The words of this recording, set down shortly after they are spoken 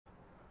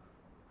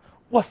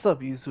What's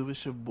up, YouTube?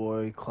 It's your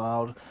boy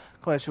Cloud.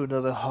 Coming at you with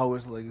another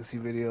Hogwarts Legacy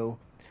video.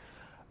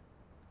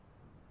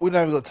 We're not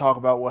even gonna talk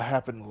about what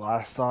happened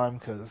last time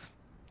because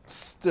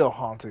still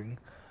haunting.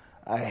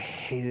 I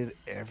hated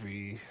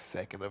every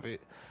second of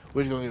it.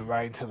 We're just gonna get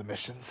right into the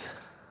missions.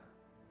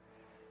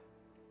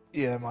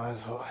 Yeah, might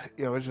as well.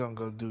 Yeah, we're just gonna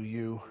go do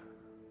you.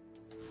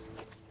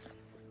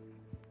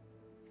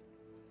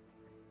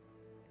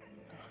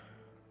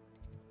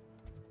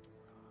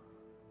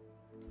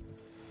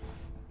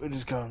 We're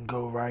just gonna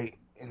go right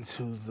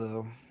into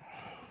the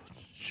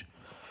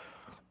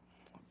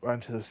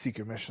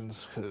secret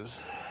missions because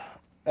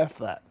f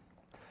that.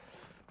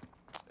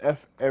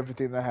 F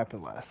everything that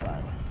happened last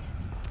time.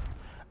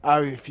 I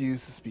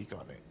refuse to speak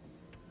on it.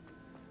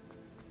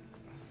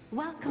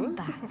 Welcome Where's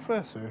the back.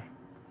 professor?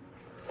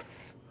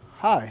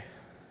 Hi.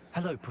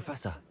 Hello,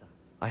 Professor.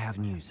 I have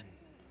news.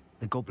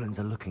 The goblins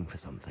are looking for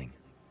something.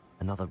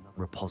 Another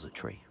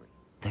repository.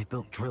 They've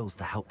built drills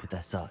to help with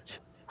their search.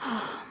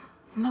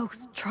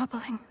 Most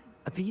troubling.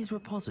 Are these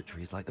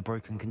repositories like the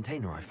broken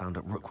container I found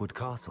at Rookwood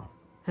Castle?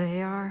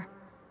 They are.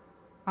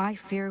 I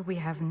fear we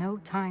have no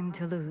time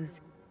to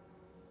lose.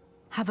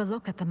 Have a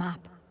look at the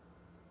map.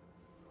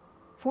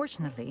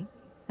 Fortunately,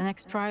 the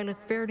next trial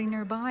is fairly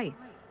nearby.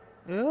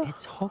 Yeah.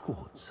 It's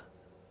Hogwarts.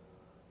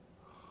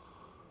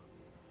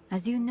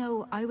 As you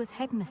know, I was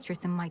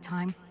headmistress in my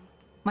time.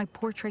 My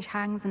portrait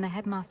hangs in the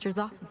headmaster's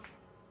office.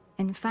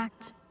 In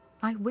fact,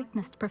 I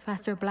witnessed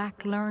Professor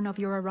Black learn of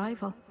your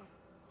arrival.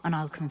 And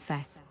I'll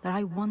confess that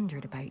I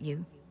wondered about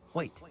you.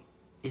 Wait,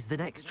 is the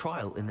next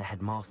trial in the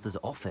headmaster's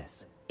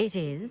office? It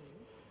is.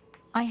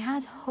 I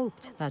had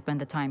hoped that when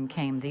the time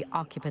came, the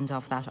occupant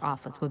of that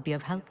office would be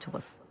of help to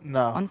us.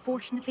 No.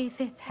 Unfortunately,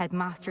 this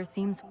headmaster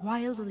seems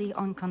wildly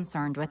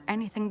unconcerned with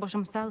anything but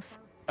himself.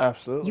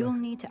 Absolutely. You'll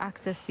need to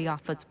access the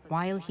office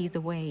while he's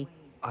away.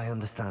 I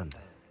understand.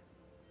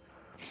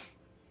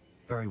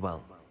 Very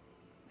well.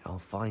 I'll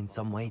find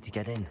some way to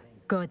get in.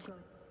 Good.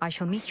 I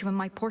shall meet you in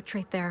my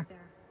portrait there.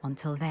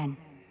 Until then.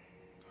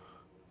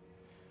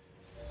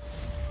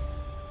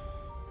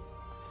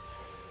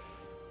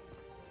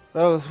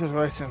 Well, let's get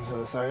right into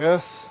this, I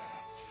guess.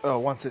 Oh,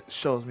 once it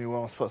shows me where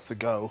I'm supposed to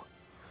go.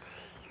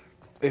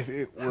 If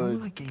it How will I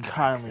would gain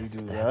kindly access do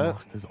to the that.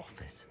 headmaster's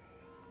office?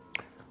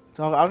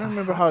 Dog, I don't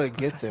remember how to Perhaps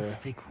get Professor there.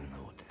 Fig will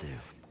know what to do.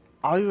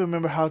 I don't even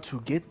remember how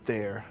to get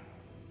there.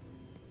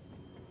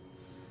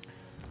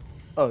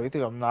 Oh, you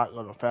think I'm not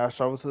gonna fast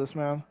travel to this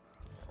man?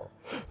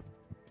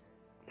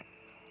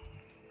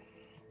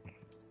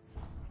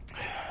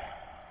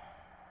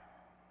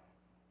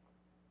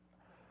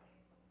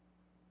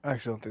 I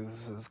actually don't think this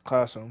is his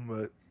classroom,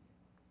 but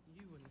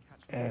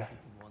eh.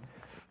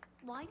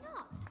 Why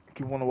not?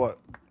 You wanna what?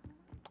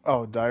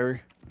 Oh,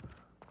 diary.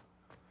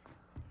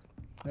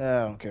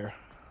 Yeah, I don't care.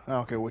 I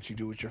don't care what you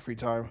do with your free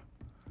time.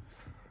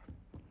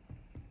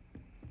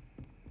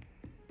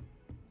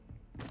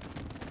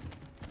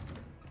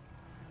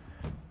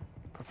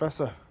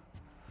 Professor,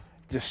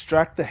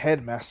 distract the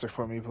headmaster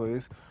for me,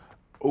 please.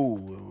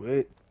 Oh,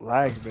 it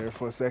lagged there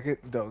for a second.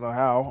 Don't know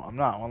how. I'm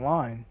not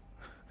online.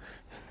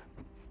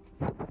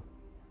 I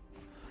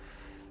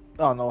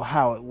don't know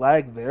how it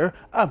lagged there.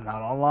 I'm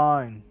not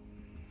online.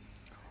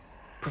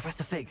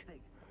 Professor Fig,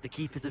 the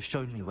keepers have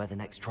shown me where the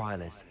next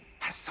trial is.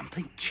 Has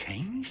something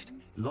changed?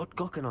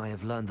 Lodgok and I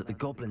have learned that the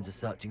goblins are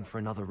searching for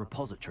another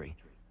repository,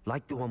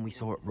 like the one we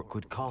saw at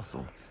Rookwood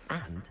Castle,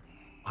 and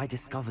I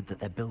discovered that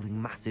they're building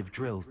massive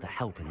drills to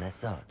help in their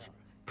search.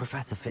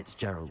 Professor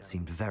Fitzgerald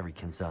seemed very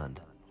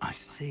concerned. I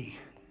see.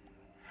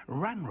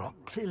 Ranrock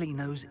clearly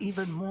knows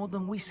even more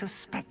than we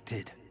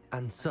suspected.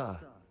 And sir,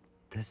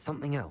 there's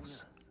something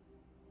else.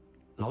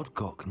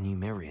 Lodgok knew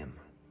Miriam.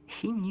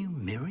 He knew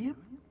Miriam?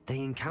 They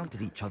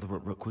encountered each other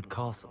at Rookwood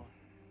Castle.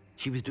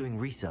 She was doing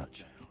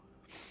research.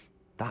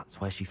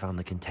 That's where she found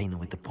the container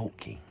with the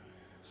portkey.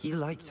 He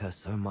liked her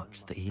so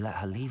much that he let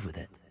her leave with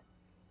it,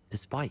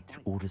 despite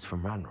orders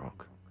from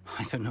Ranrock.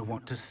 I don't know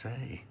what to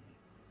say.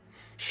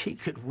 She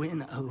could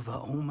win over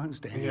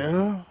almost anyone.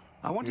 Yeah?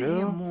 I want to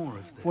hear more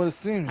of this. Well, it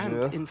seems,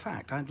 and yeah. in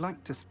fact, I'd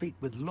like to speak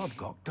with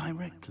Lodgok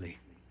directly.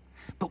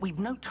 But we've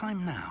no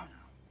time now.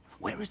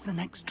 Where is the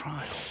next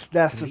trial?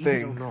 That's the Believe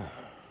it or thing. not,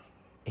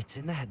 it's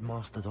in the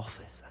headmaster's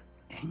office.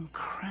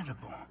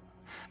 Incredible.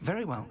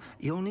 Very well,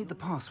 you'll need the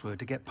password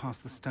to get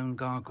past the stone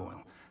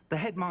gargoyle. The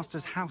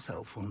headmaster's house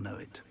elf will know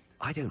it.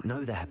 I don't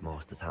know the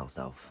headmaster's house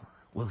elf.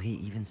 Will he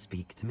even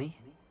speak to me?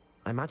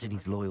 I imagine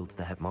he's loyal to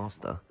the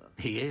headmaster.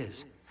 He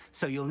is.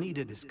 So you'll need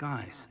a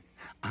disguise.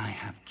 I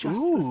have just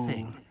Ooh. the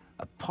thing.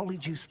 A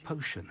polyjuice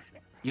potion.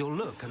 You'll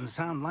look and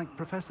sound like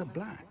Professor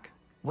Black.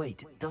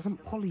 Wait,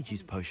 doesn't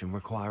Polyjuice Potion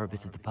require a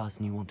bit of the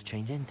person you want to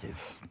change into?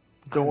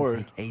 Don't And worry.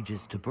 take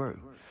ages to brew.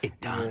 It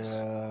does.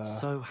 Yeah.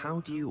 So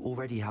how do you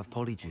already have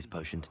Polyjuice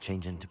Potion to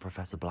change into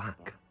Professor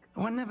Black?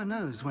 One never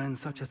knows when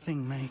such a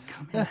thing may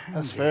come in Yeah,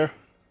 handy. that's fair.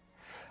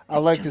 I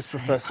Let's like just this say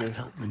professor. I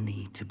felt the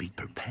need to be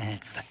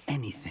prepared for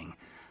anything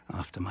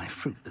after my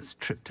fruitless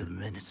trip to the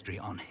ministry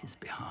on his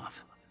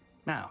behalf.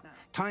 Now,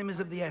 time is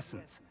of the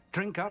essence.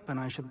 Drink up and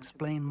I shall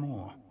explain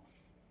more.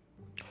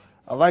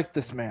 I like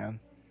this man.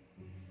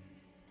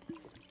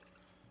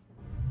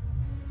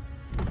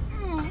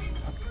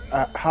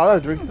 How did I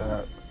drink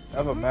that? I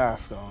have a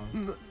mask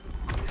on.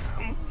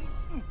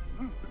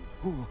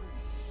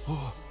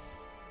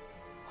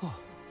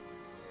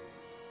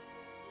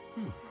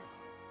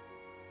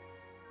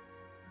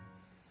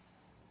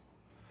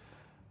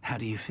 How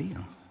do you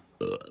feel?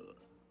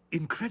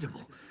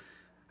 Incredible.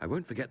 I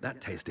won't forget that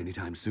taste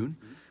anytime soon.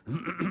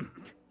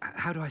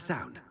 How do I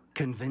sound?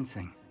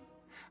 Convincing.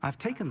 I've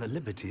taken the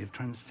liberty of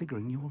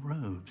transfiguring your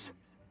robes.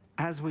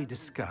 As we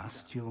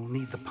discussed, you'll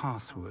need the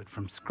password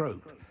from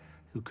Scrope,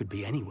 who could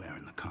be anywhere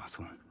in the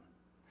castle.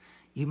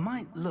 You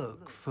might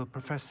look for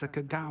Professor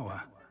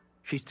Kagawa.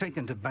 She's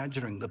taken to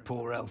badgering the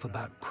poor elf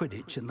about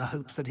Quidditch in the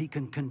hopes that he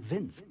can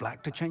convince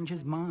Black to change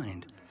his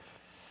mind.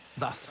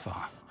 Thus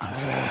far,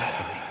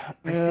 unsuccessfully.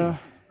 I see.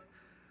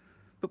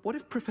 But what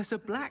if Professor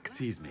Black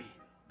sees me?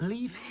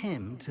 Leave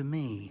him to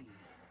me.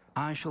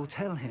 I shall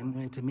tell him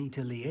where to meet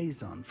a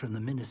liaison from the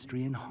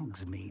Ministry in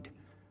Hogsmeade.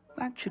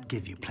 That should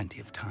give you plenty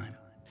of time.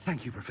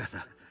 Thank you,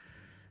 Professor.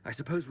 I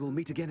suppose we'll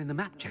meet again in the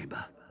map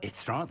chamber.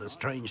 It's rather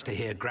strange to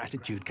hear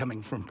gratitude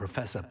coming from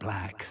Professor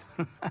Black.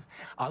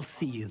 I'll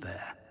see you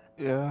there.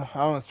 Yeah, I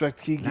don't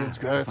expect he Now gives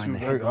to find gratitude the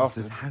very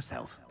headmaster's often. house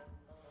elf.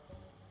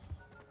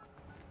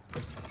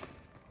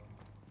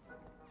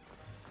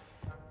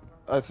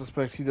 I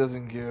suspect he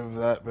doesn't give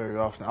that very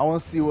often. I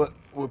want to see what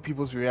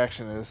people's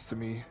reaction is to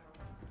me.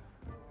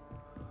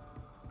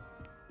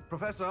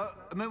 Professor,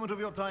 a moment of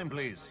your time,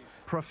 please. Dang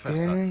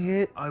Professor,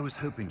 it. I was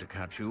hoping to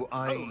catch you.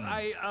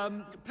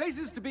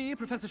 Places to be,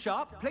 Professor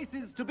Sharp,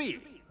 places to be.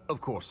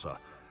 Of course, sir.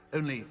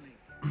 Only,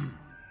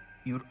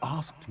 you'd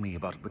asked me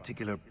about a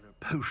particular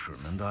potion,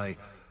 and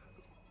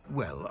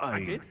well,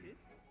 I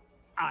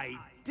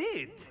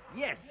did,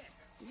 yes.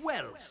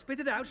 Well, spit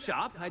it out,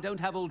 Sharp. I don't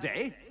have all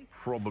day.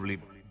 Probably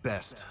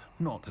best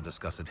not to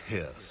discuss it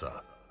here,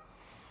 sir.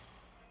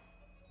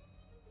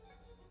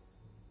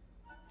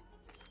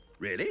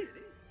 Really?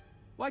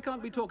 Why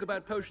can't we talk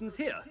about potions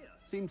here?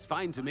 Seems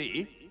fine to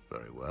me.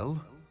 Very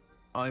well.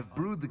 I've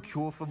brewed the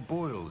cure for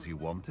boils you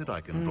wanted.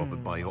 I can drop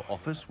it by your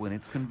office when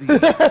it's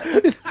convenient.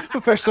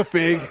 Professor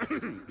Fig.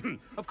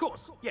 Of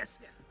course, yes.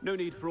 No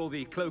need for all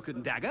the cloak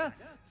and dagger.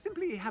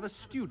 Simply have a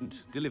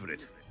student deliver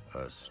it.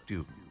 A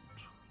student.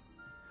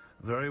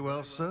 Very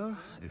well, sir,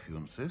 if you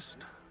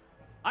insist.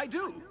 I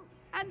do.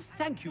 And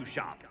thank you,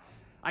 Sharp.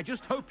 I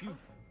just hope you...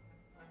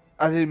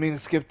 I didn't mean to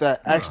skip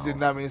that. Actually, did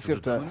not mean to To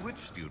skip that. determine which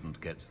student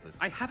gets this.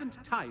 I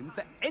haven't time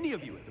for any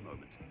of you at the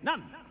moment.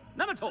 None.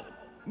 None at all.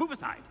 Move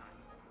aside.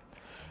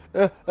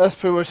 That's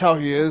pretty much how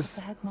he is.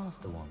 The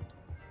headmaster want?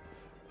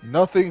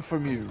 Nothing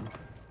from you.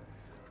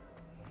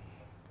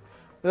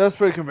 That's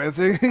pretty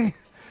convincing.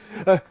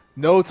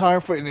 No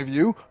time for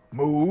interview.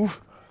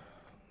 Move.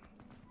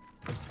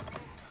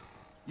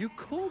 You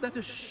call that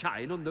a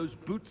shine on those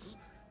boots?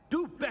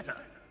 Do better.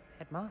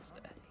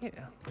 Headmaster,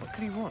 here, what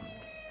could he want?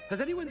 Has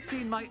anyone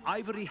seen my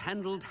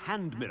ivory-handled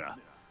hand mirror?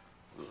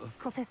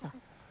 Professor,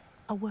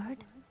 a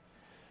word?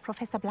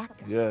 Professor Black?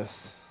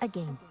 Yes.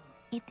 Again,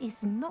 it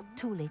is not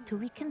too late to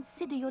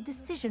reconsider your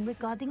decision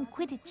regarding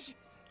Quidditch.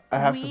 I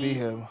have to be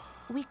him.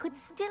 We could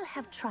still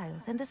have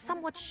trials and a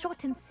somewhat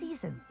shortened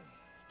season.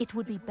 It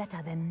would be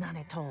better than none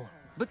at all.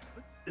 But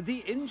the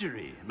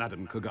injury,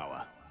 Madam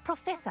Kogawa.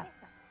 Professor,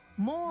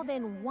 more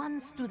than one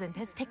student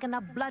has taken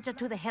a bludger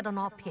to the head on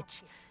our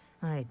pitch.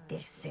 I dare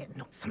say it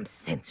knocked some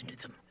sense into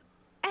them.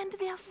 And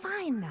they're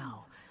fine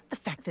now. The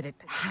fact that it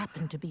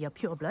happened to be a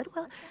pureblood,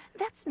 well,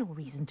 that's no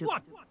reason to...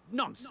 What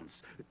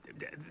nonsense!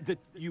 That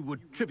you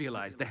would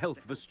trivialize the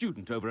health of a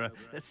student over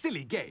a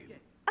silly game.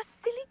 A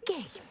silly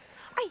game?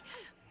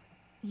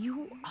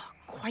 You are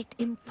quite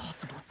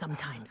impossible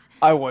sometimes.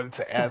 I wanted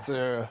to Sir,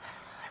 answer.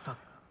 I have a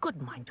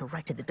good mind to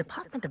write to the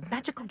Department of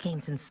Magical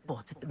Games and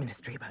Sports at the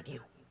Ministry about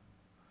you.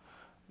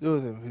 Do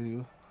with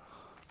him,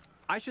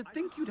 I should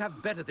think you'd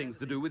have better things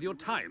to do with your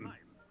time.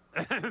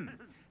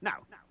 Now,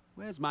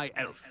 where's my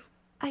elf?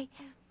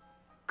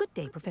 Good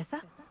day,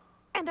 Professor.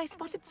 And I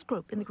spotted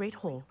Scrope in the Great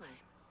Hall.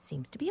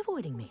 Seems to be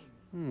avoiding me.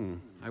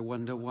 I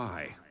wonder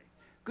why.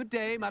 Good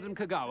day, Madam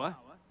Kagawa.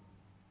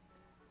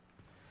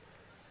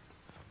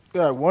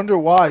 Yeah, I wonder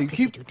why you What did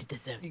keep we do to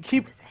deserve you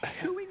keep him as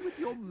a- Chewing with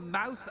your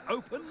mouth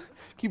open?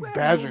 keep Where are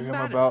badgering your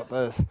him about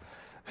manners?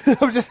 this.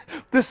 I'm just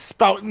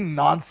spouting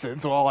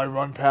nonsense while I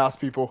run past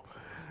people.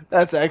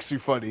 That's actually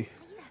funny.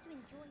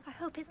 I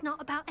hope it's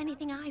not about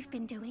anything I've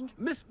been doing.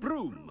 Miss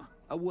Broom,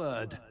 a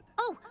word.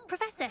 Oh,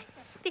 Professor,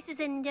 this is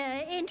an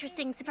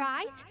interesting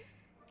surprise.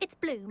 It's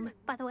Bloom,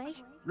 by the way.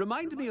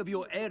 Remind me of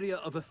your area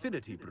of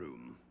affinity,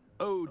 Broom.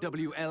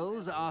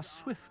 OWLs are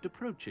swift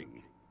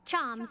approaching.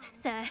 Charms,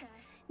 sir.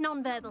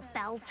 Non-verbal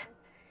spells.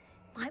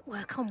 Might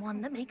work on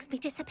one that makes me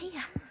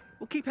disappear.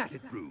 Well, keep at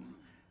it, Broom.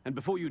 And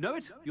before you know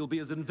it, you'll be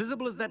as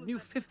invisible as that new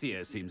fifth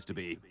year seems to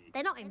be.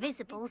 They're not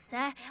invisible,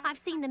 sir. I've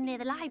seen them near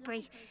the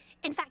library.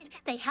 In fact,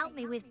 they help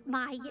me with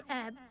my,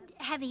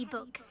 heavy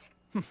books.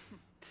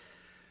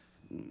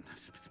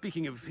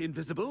 Speaking of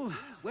invisible,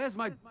 where's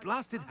my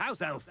blasted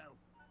house elf?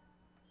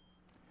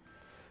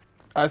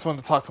 I just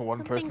wanted to talk to one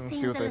Something person and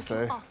seems see what a they little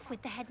say. off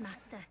with the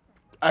headmaster.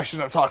 I should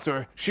not talk to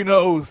her. She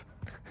knows.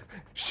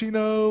 She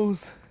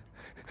knows.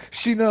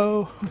 She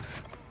knows.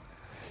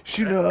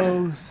 She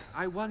knows.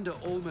 I wonder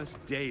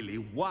almost daily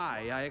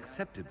why I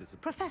accepted this.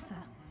 Professor,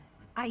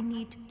 I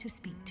need to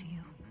speak to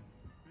you.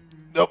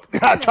 Nope.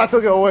 I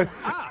took it away.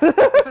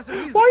 Professor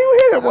Weasley. Why you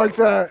hit him like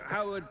that?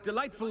 How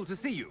delightful to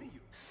see you.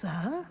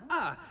 Sir?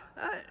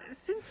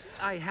 Since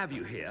I have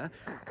you here,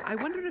 I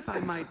wonder if I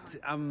might,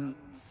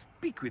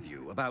 speak with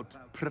you about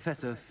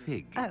Professor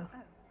Fig. Oh,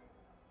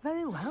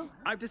 very well.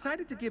 I've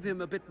decided to give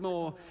him a bit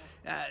more,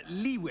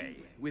 leeway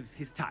with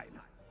his time.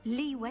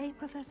 Leeway,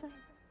 Professor?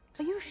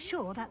 Are you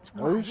sure that's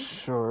Are you wise?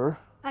 sure?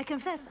 I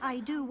confess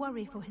I do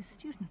worry for his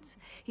students.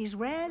 He's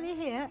rarely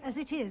here as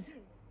it is.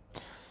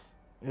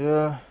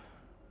 Yeah.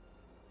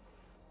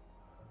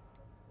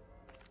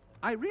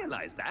 I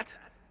realize that,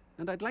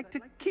 and I'd like to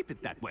keep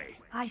it that way.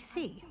 I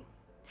see.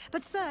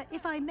 But sir,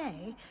 if I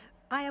may,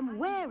 I am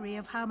wary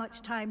of how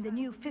much time the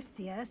new fifth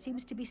year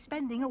seems to be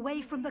spending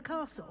away from the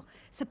castle,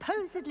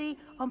 supposedly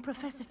on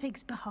Professor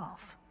Fig's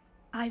behalf.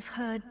 I've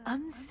heard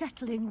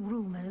unsettling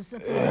rumors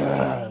of their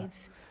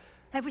escapades.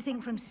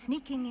 Everything from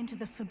sneaking into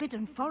the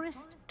Forbidden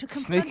Forest to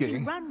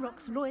confronting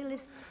Ranrock's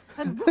loyalists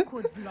and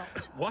Rookwood's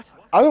lot. What?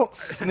 I don't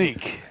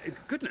sneak.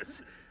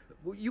 Goodness.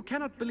 You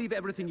cannot believe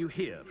everything you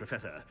hear,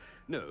 Professor.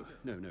 No,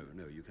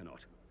 you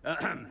cannot.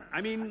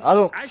 I mean,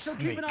 I shall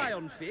keep an eye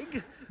on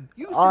Fig.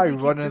 You I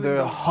simply run keep in doing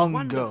there the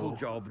wonderful hungo.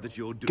 job that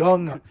you're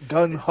doing.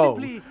 Gung ho.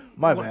 Simply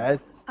My wonderful.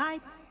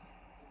 bad.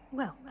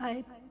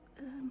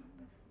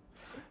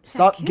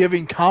 Stop Stop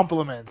giving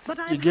compliments.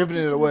 You're giving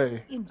it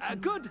away.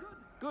 Good.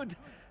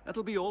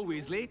 That'll be all,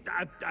 Weasley.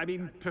 I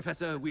mean,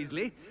 Professor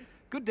Weasley.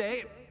 Good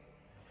day.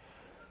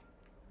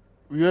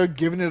 You're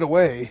giving it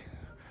away.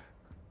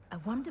 A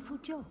wonderful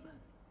job.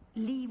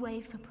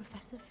 Leeway for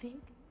Professor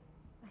Fig?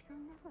 I shall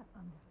never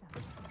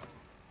understand.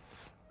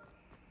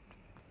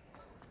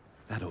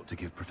 That ought to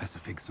give Professor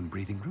Fig some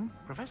breathing room.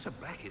 Professor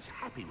Black is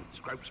happy with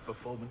Scrope's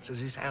performance as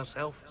his house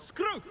elf.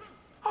 Scrope!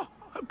 Oh,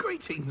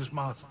 greetings,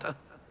 Master.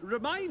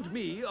 Remind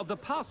me of the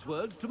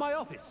password to my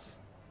office.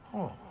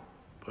 Oh,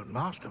 but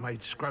Master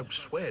made Scrope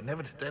swear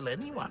never to tell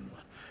anyone,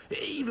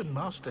 even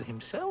Master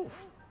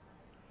himself.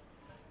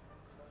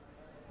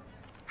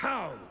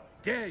 How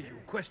dare you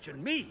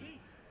question me?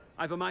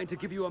 I've a mind to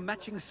give you a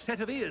matching set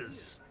of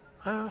ears.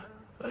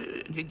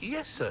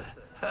 Yes, sir.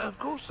 Of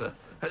course, sir.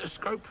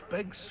 Scrope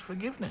begs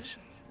forgiveness.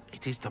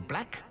 It is the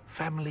Black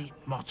family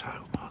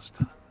motto,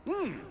 Master.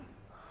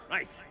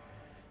 Right.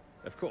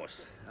 Of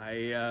course.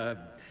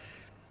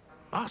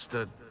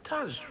 Master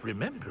does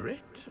remember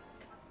it.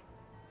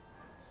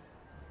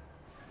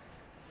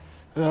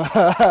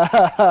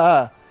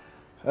 I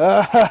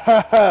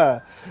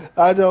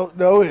don't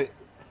know it.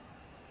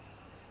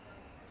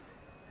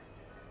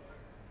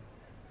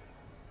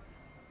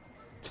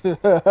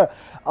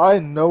 I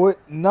know it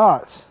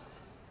not.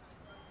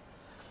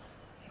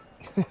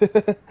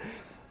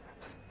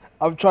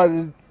 I'm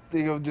trying to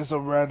think of just a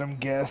random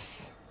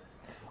guess,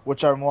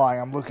 which I'm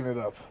lying. I'm looking it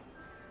up.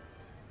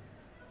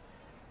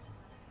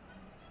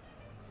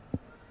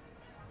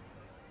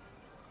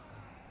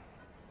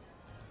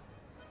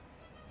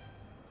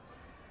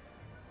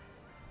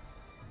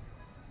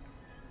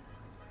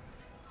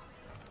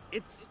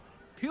 It's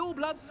pure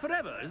bloods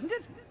forever, isn't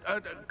it?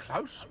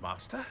 Close,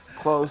 Master.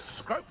 Close.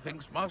 Scrope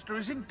thinks Master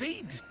is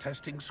indeed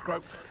testing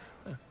Scrope.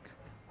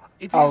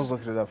 It I was is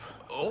looking it up.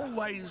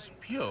 always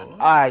pure.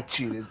 I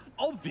cheated.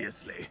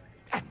 Obviously.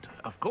 And,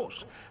 of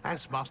course,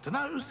 as Master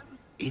knows,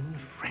 in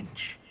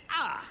French.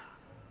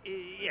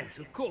 Yes,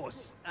 of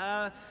course.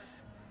 I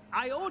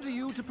order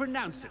you to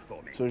pronounce it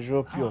for me.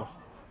 Toujours pure.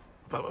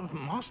 But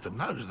Master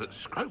knows that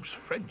Scrope's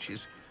French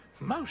is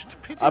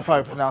most pitiful. I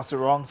probably pronounced it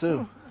wrong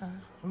too.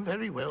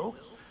 Very well.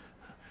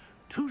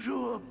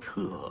 Toujours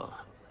pur.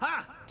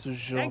 Ha!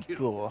 Toujours Thank you.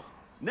 pure.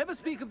 Never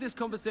speak of this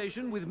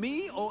conversation with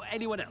me or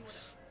anyone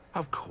else.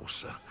 Of course,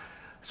 sir.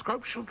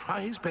 Scrope shall try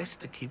his best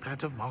to keep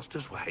out of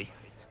Master's way.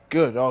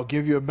 Good. I'll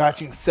give you a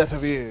matching set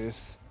of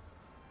ears.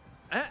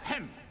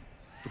 Ahem.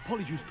 The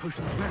polyjuice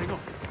potion's wearing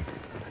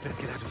off. Let's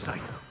get out of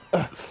sight.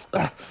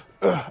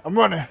 I'm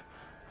running.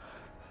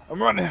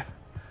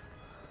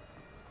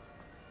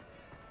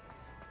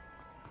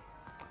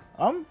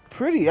 I'm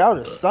pretty out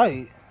of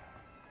sight.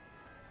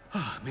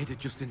 Made it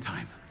just in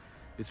time.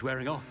 It's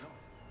wearing off.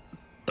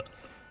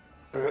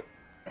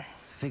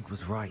 Fig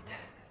was right.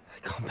 I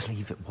can't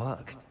believe it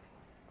worked.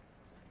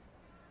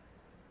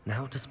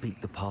 Now to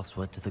speak the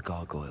password to the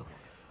gargoyle.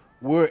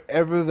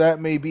 Wherever that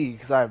may be,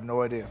 because I have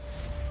no idea.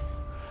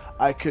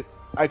 I could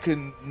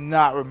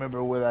not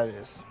remember where that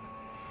is.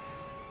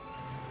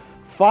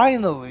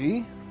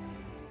 Finally,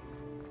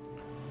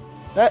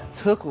 that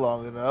took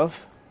long enough.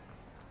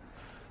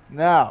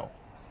 Now,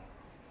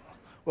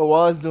 well,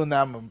 while I was doing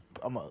that, I'm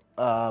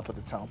gonna put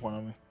the teleport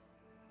on me.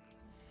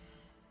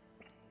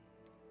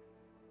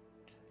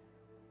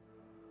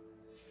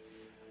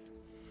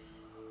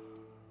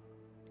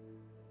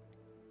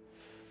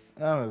 I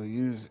don't really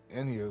use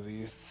any of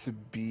these, to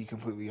be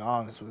completely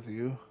honest with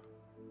you.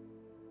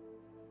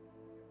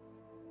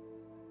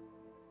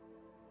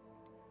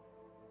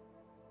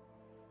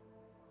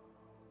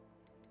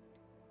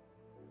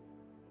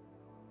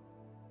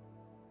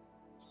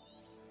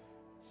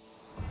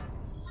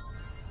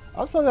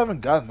 I suppose I haven't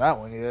gotten that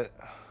one yet.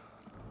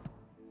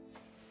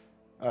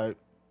 Alright.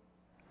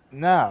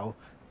 Now,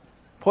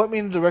 point me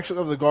in the direction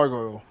of the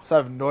gargoyle, so I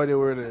have no idea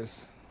where it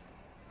is.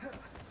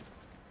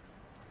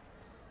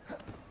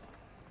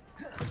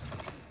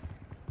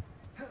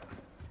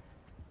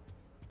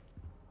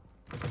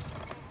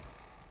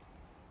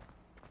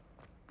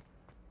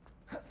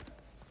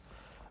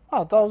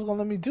 Oh, I thought it was gonna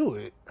let me do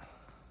it.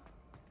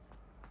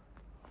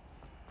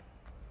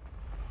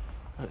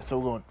 Okay, so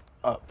we're going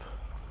up.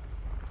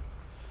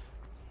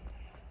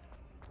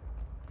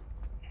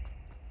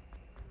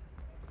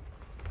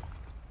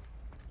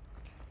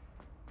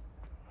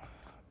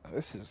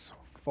 This is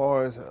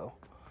far as hell.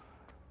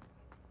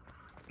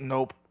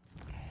 Nope.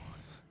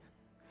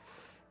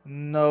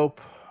 Nope.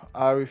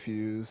 I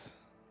refuse.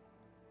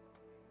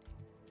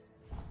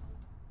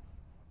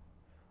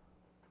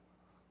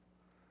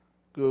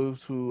 Go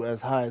to as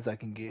high as I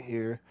can get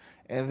here,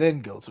 and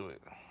then go to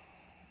it.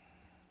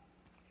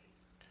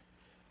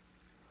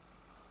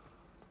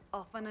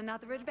 Off on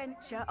another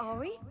adventure, are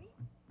we?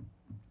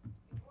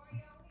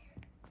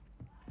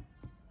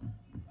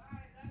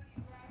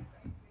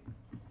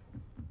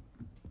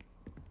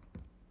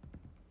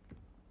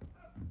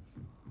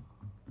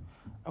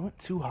 I went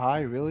too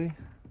high, really?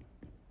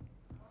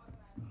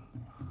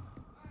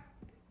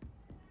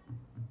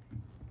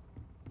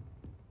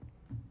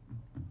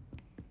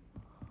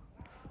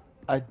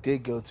 I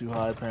did go too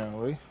high,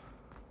 apparently.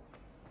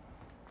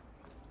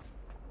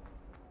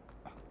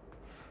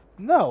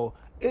 No,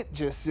 it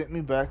just sent me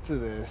back to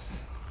this.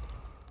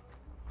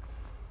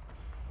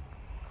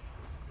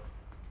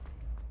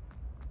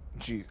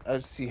 Jeez, I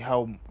just see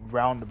how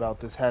roundabout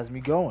this has me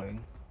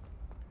going.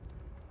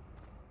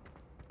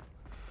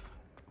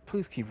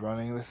 Please keep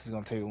running. This is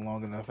going to take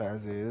long enough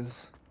as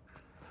is.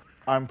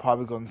 I'm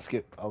probably going to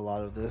skip a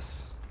lot of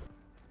this.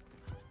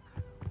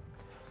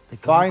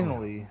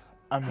 Finally,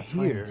 I'm That's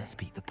here. Why I need to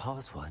speak the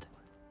password.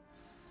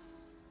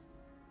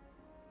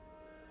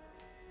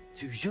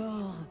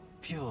 Toujours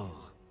pure.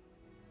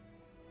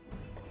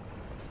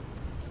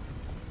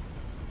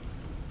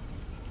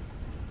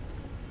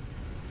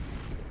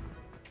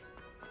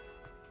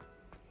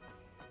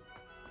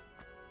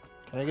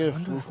 Can I get a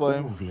blue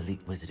flame? All the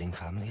elite wizarding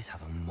families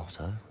have a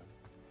motto.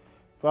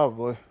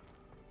 Probably.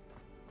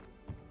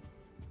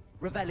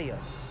 Revelio.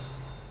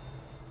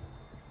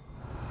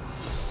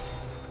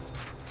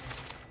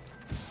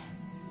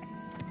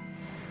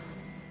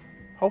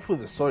 Hopefully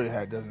the sorry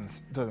hat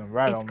doesn't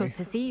rat on me. It's good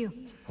to see you.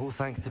 All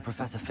thanks to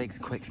Professor Fig's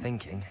quick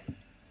thinking.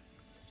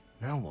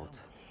 Now what?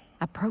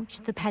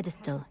 Approach the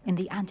pedestal in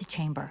the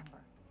antechamber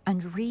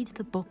and read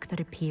the book that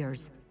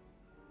appears.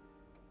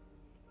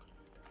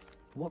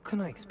 What can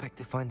I expect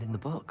to find in the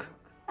book?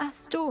 A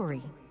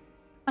story.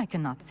 I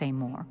cannot say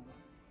more.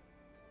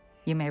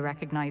 You may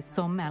recognize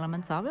some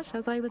elements of it,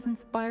 as I was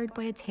inspired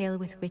by a tale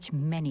with which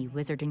many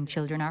wizarding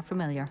children are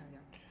familiar.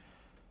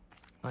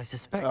 I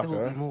suspect there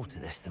will be more to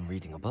this than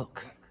reading a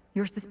book.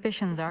 Your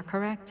suspicions are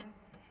correct.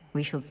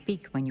 We shall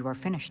speak when you are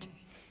finished.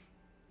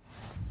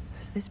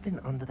 Has this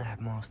been under the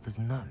headmaster's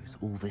nose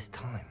all this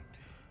time?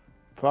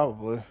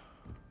 Probably.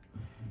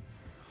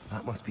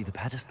 That must be the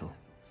pedestal.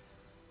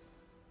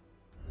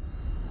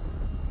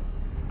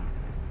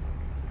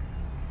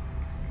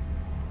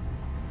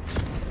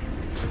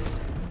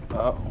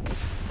 Uh-oh.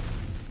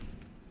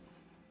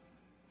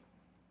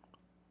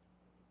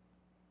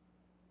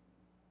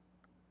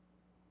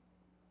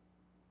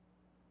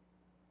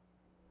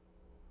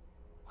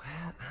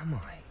 Where am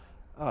I?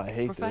 Oh, I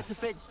hate Professor this.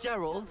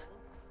 Fitzgerald?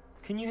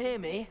 Can you hear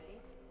me?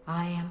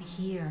 I am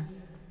here.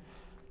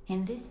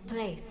 In this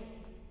place,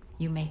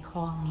 you may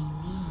call me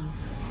Neve.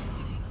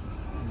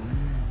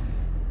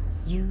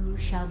 You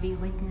shall be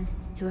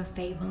witness to a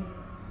fable.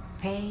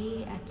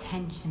 Pay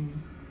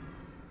attention.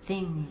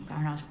 Things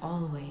are not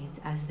always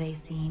as they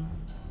seem.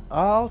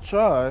 I'll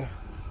try.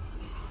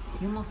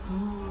 You must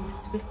move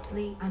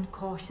swiftly and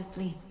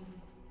cautiously.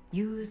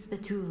 Use the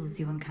tools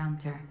you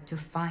encounter to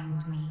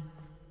find me.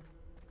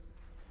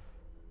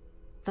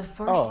 The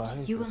first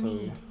you will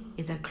need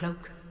is a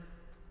cloak.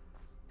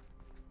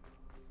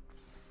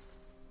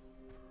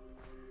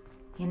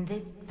 In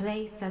this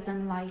place, as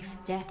in life,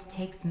 death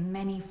takes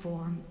many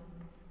forms.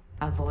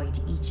 Avoid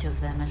each of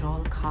them at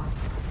all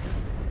costs.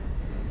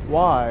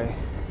 Why?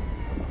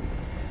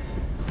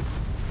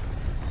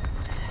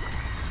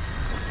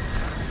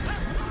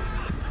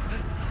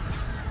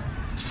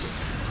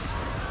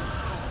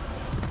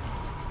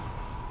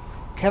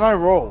 Can I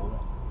roll?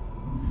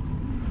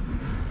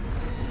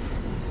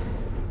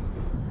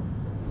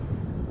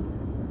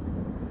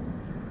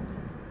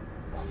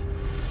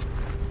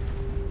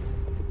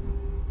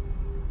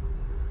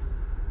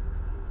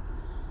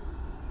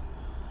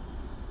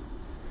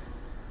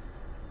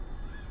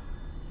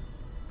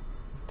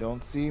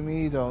 Don't see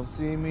me, don't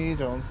see me,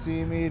 don't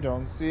see me,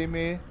 don't see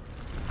me.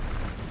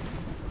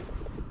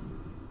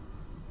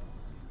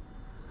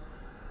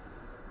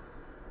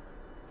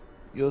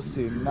 You'll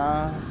see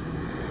now.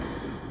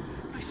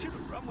 I should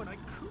have run when I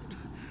could.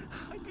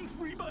 I'd be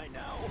free by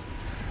now.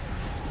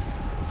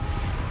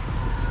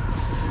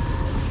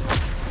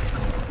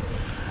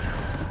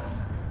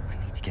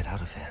 to get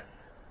out of here.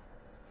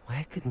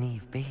 Where could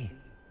Neve be?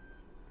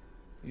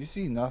 You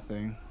see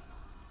nothing.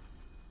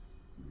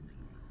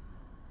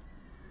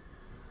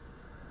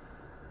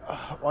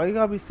 Why you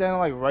gotta be standing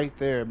like right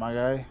there, my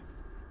guy?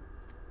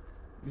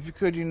 If you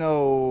could, you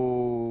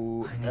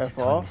know, I need F to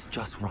time off. this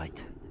just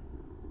right.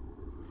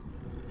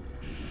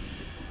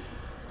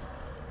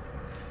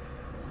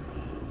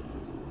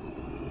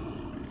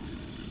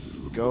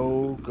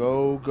 Go,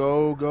 go,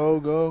 go, go,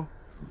 go.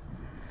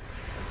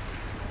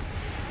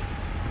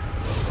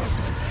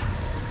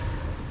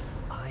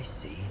 I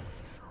see.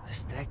 A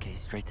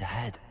staircase straight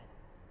ahead.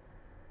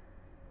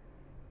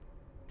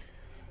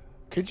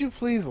 Could you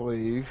please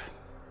leave?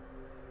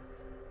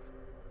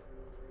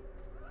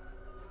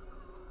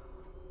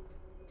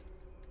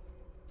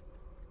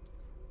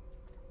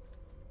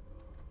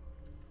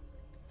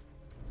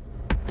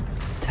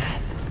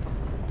 Death.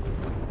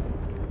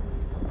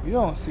 You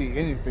don't see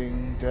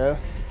anything, Death.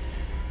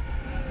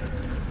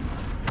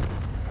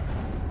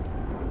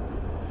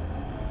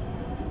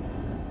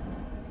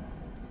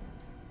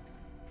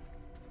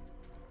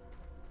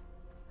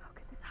 How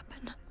could this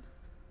happen?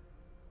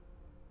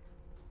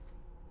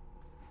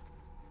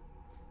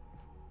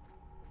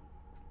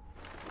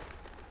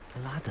 A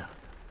ladder.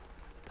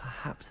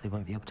 Perhaps they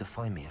won't be able to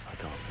find me if I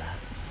go up there.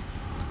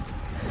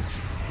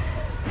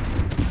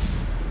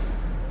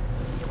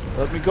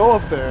 Let me go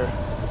up there.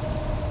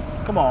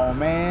 Come on,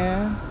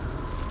 man.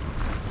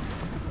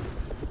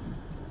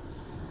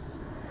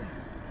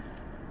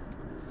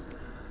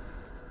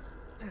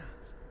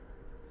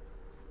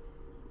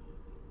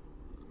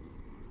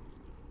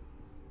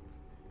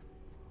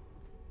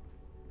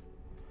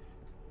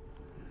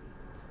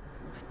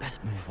 I'd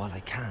best move while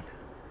I can.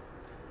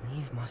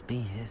 Neve must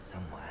be here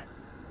somewhere.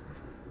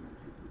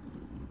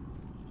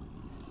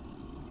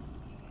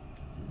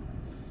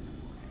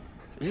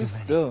 Too many.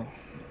 Still.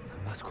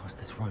 I must cross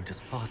this road as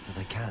fast as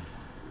I can.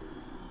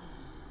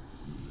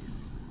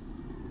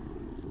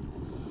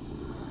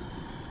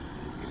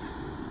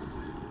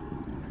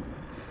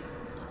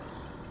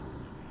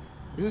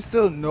 This is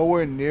still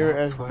nowhere near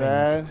That's as where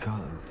bad. I need to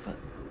go, but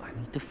I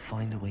need to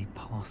find a way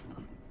past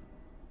them.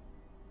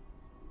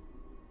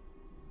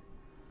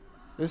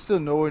 It's still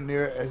nowhere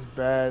near as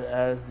bad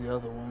as the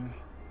other one.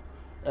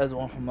 As the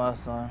one from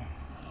last time.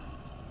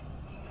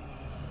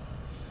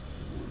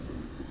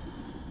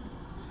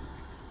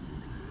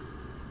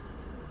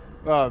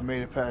 Oh, I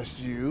made it past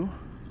you.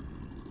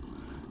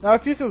 Now,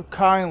 if you could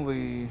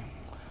kindly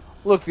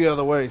look the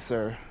other way,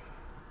 sir.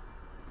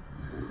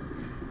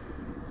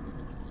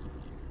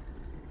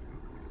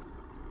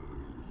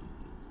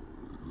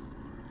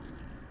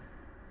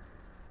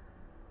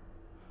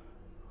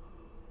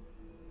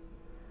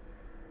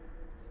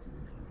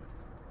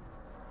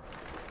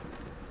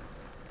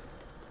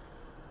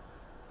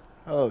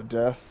 Oh,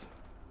 Death.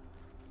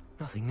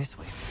 Nothing this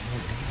way, no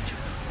danger.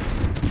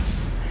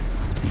 There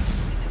must be a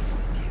way to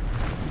find you.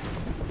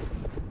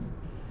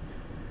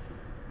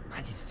 I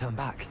need to turn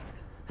back.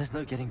 There's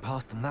no getting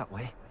past them that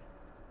way.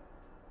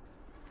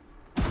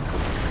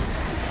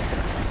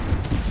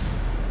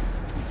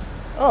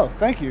 Oh,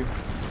 thank you.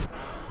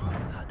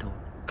 That door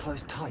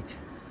closed tight.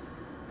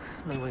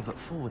 No way but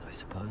forward, I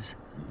suppose.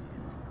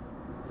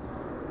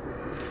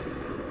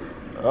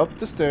 Up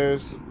the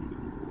stairs.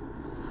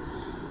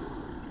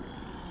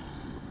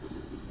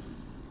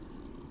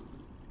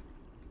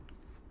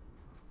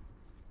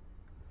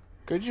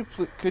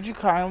 Could you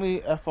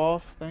kindly F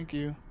off? Thank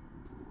you.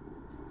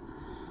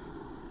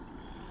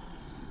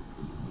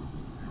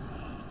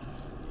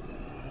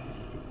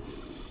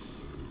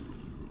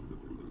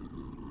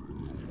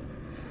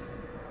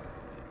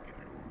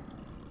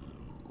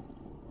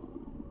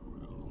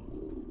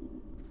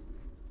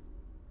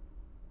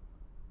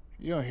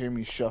 You don't hear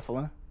me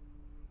shuffling.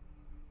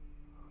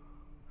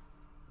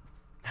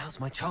 Now's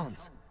my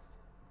chance.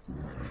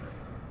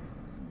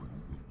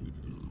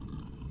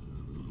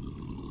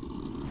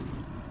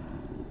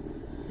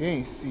 You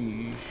ain't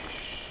see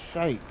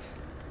shite.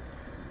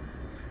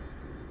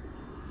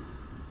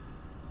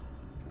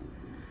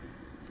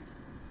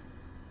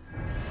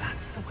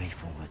 That's the way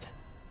forward.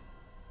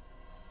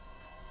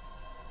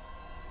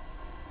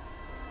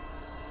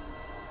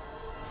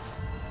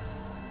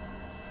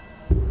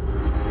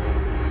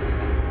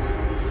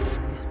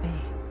 It's me.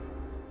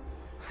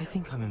 I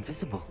think I'm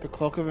invisible. The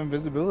cloak of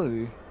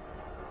invisibility.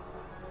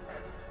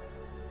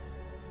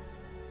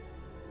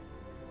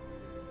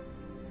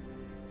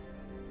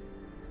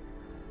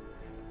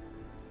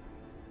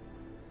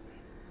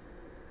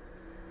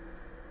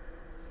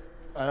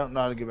 I don't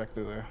know how to get back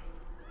through there.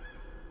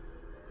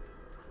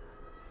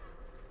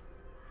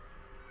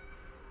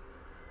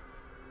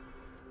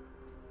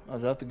 Oh,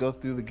 do I have to go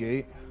through the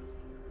gate?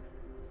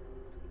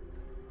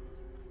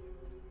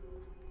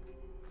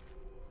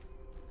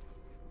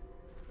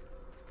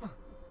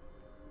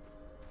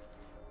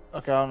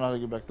 Okay, I don't know how to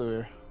get back through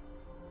here.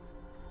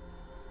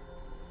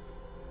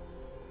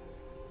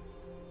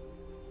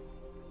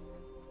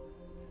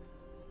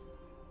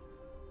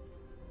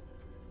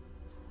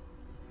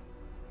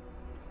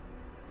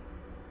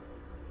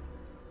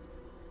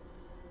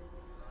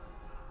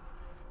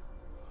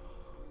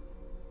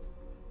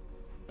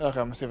 Okay,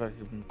 I'm gonna see if I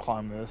can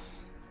climb this.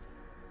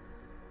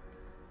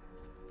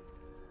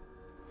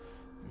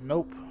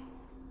 Nope.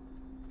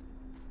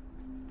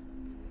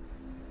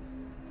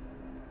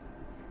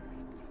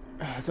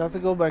 Do I have to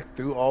go back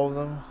through all of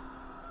them?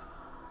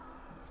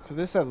 Cause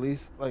this at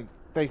least, like,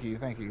 thank you.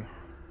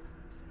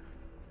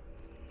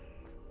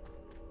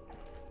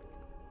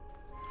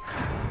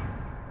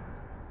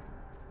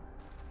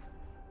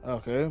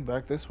 Okay,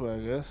 back this way, I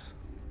guess.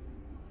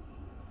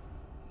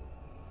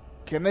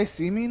 Can they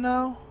see me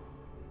now?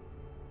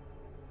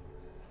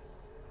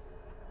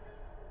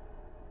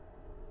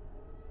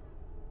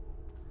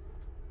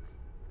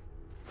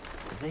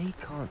 They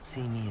can't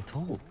see me at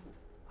all.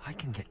 I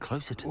can get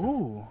closer to them.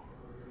 Ooh.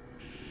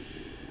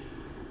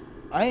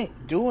 I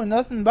ain't doing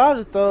nothing about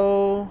it,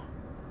 though.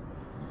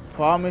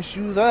 Promise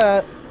you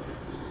that.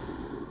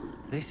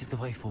 This is the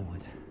way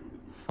forward.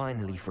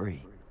 Finally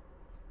free.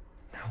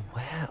 Now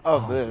where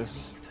Of are this.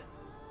 you, Eve?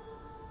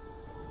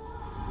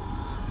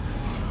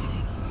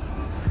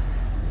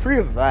 Free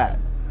of that.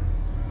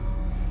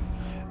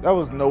 That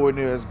was nowhere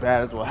near as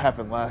bad as what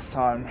happened last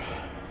time.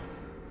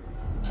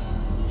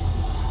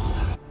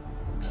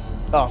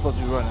 Oh, I'm supposed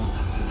to be running.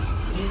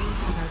 You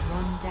have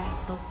outrun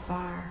death thus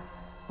far,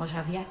 but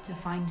have yet to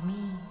find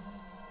me.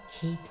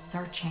 Keep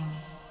searching,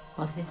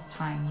 but this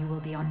time you will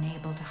be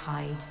unable to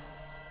hide.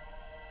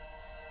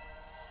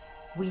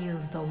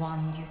 Wield the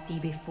wand you see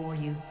before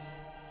you.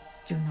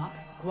 Do not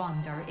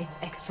squander its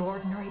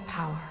extraordinary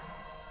power.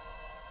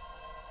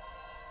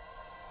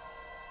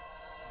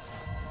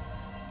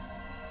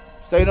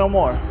 Say no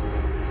more.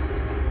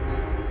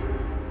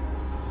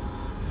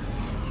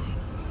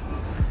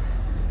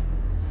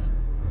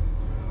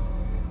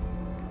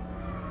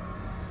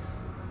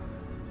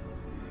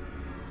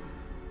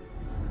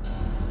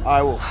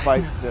 I will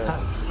fight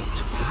this.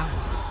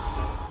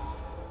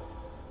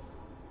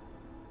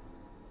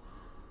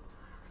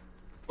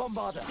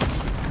 Bombarder.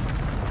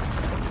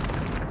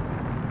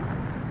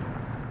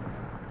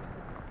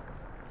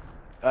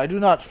 I do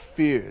not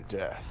fear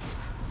death.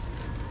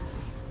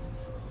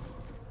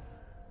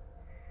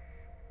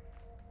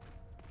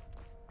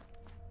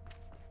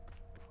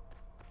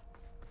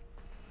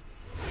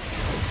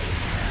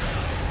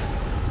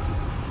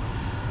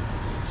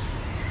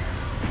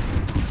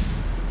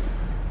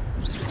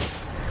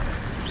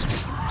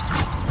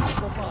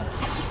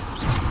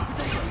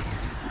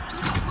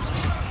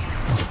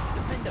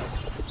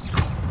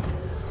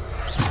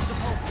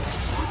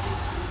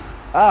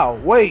 Ow,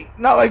 wait,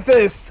 not like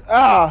this!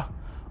 Ah!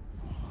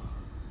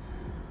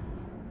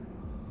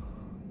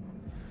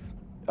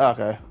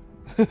 Okay.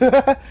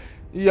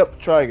 Yep,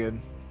 try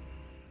again.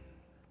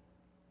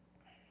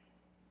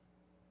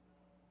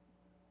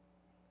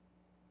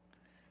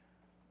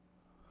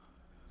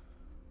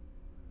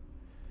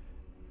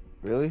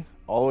 Really?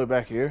 All the way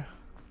back here?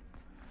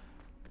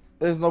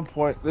 There's no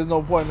point in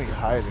me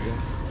hiding.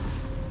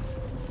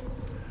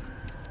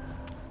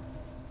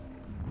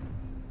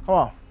 Come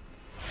on.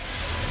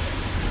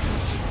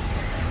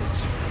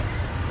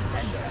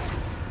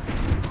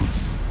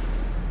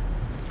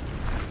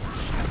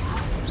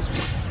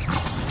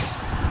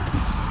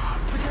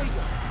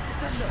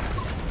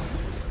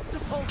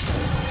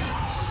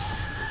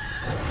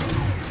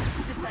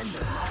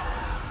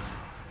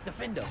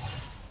 Defender.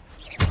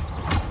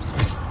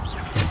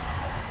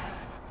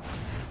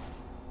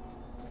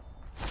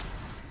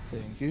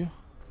 Thank you.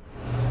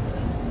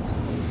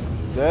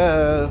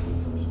 Death.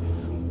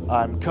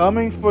 I'm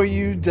coming for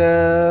you,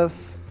 Death.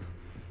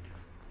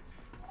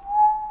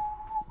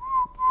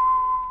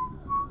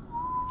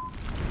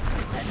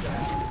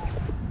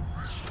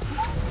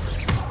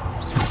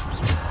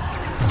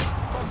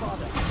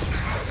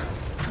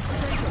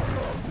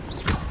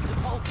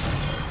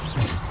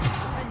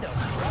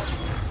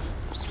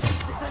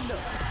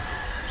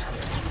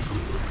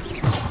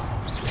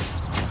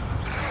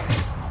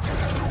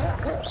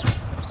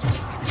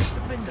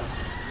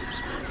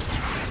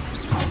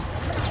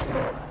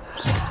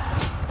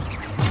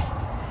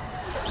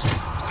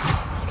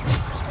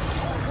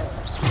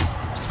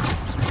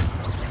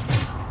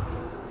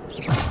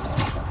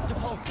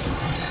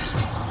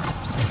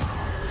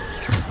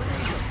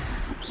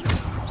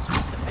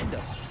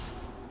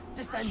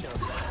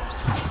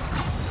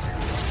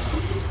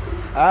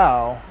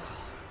 Ow.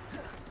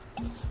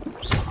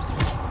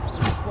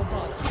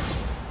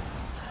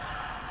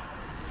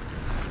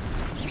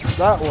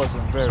 That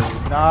wasn't very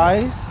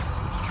nice.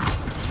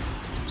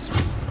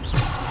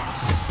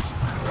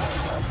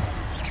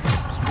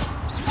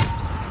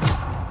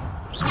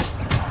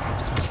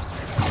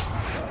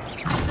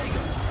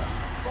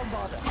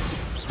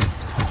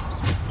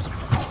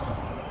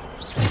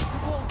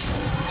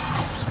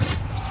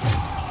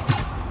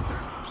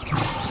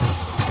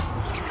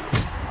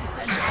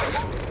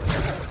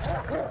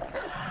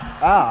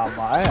 Ah,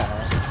 my ass.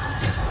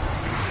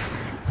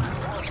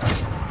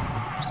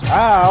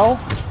 Ow!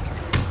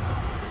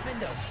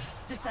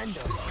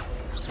 Descendo.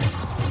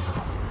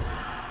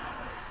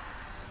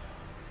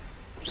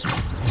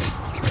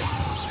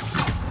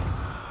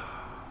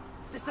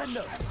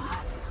 Descendo.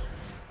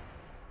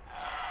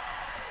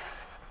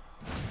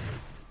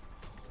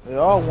 They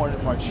all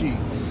wanted my cheeks.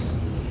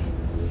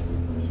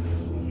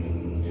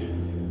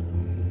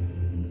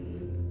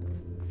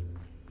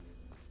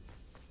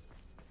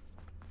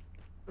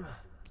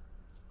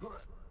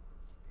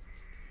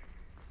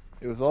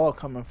 It was all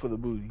coming for the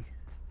booty.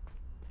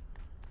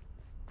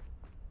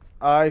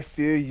 I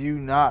fear you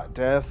not,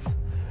 Death.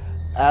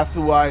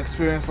 After what I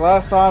experienced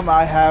last time,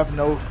 I have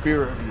no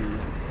fear of you.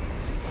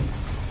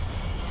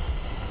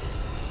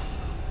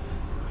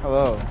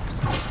 Hello.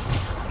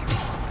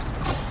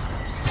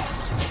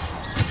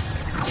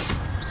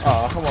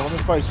 Oh, come on, let me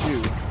fight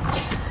you.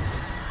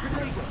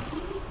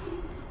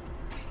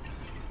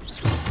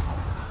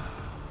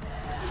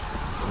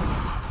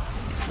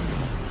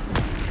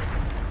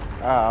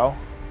 Ow.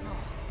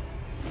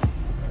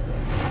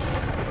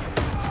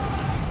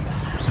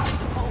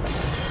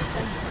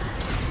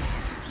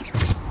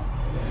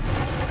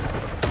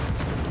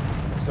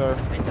 Sir.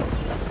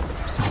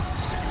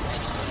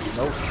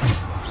 Nope.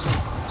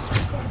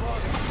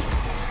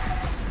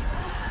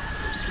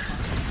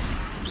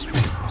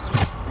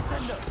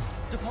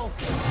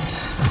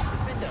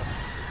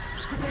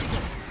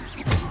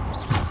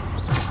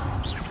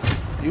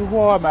 You who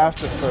I'm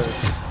after first.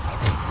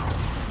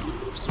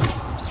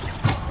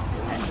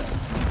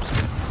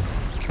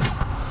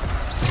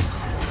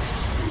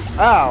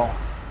 Ow.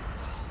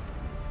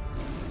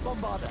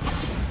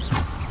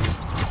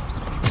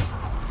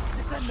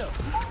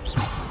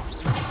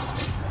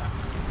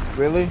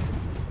 Really?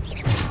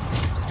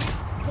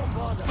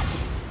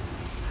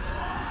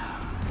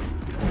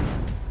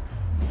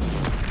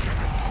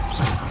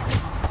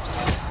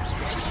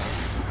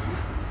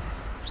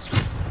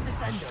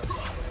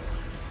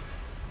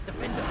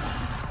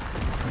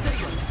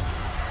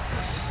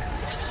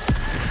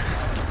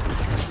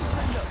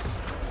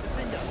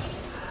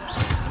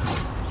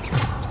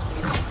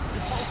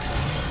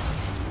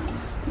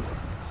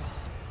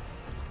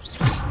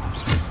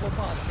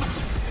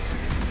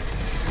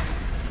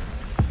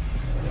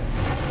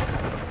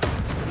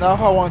 Now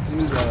if I want to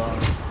use that on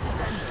him.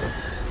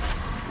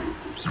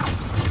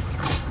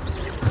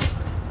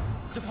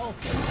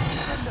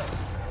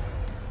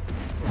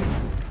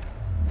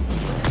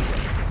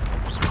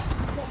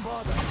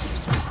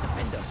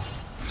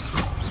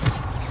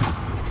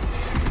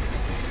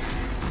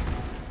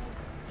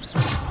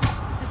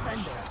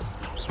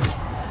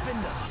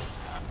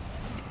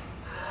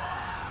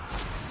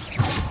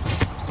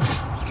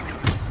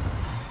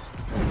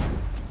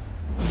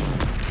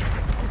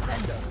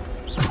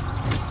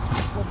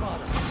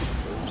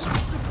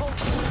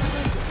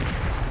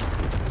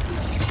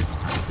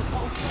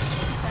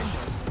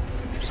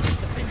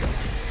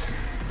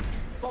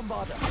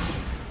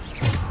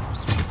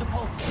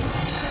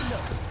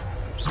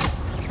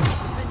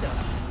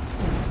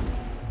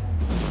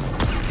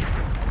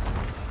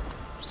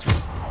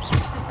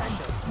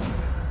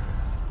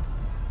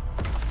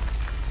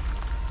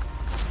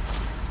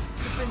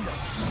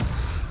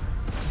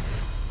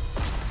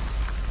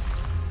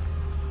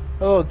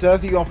 Hello,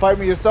 Death. You gonna fight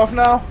me yourself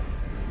now?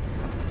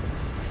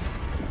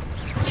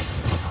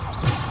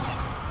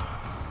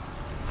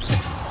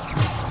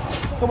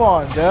 Come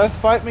on, Death.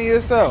 Fight me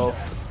yourself.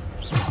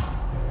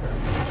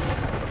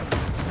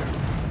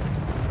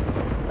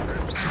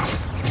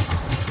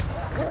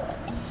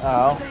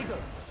 Ow.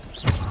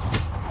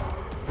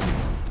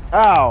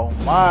 Ow,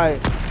 my...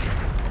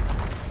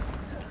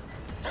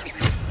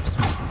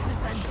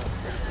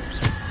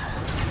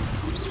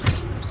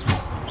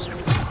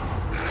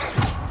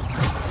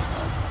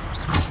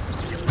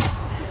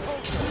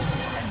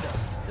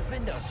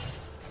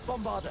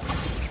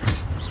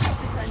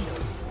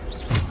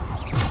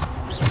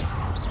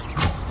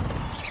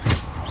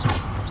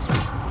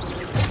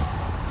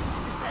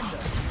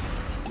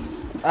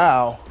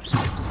 Ow.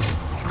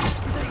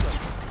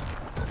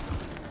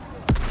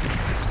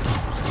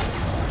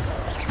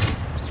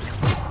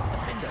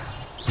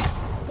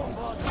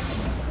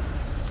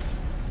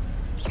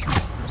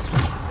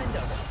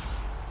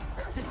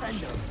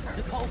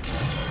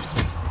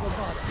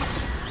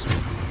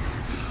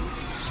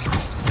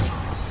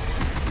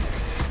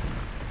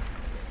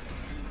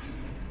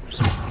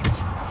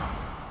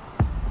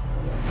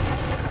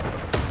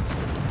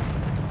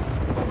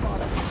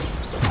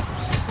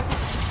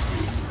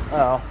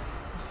 Oh.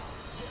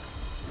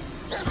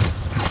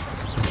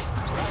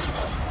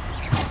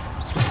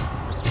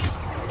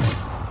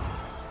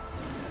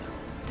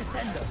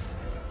 Descender.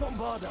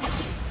 Bombarder.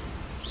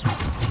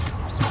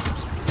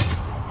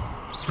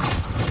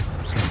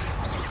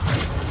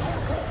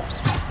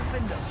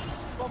 Defender.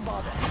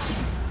 Bombarder.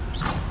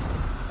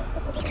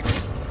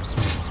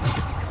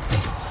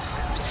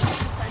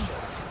 Descender.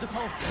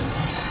 Depulsor.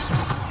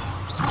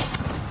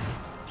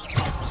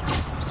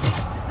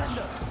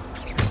 Descender.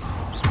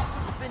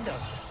 Defender.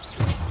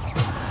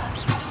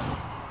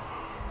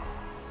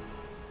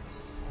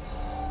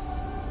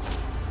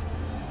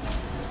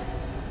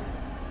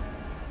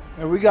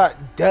 And we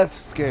got Death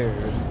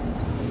scared.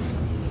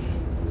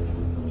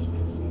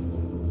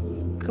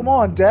 Come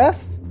on, Death.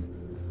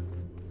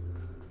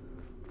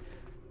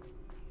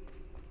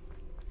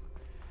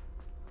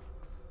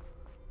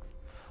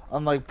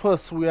 Unlike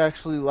Puss, we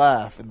actually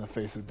laugh in the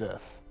face of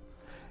death.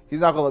 He's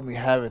not gonna let me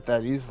have it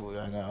that easily,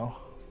 I know.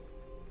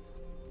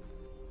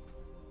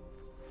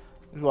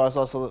 This is why it's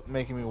also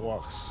making me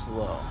walk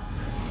slow.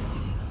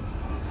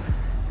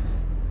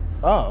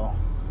 Oh.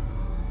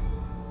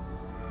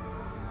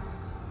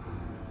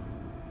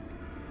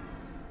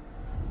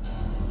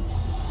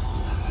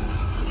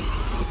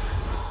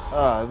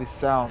 Ah, these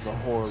sounds are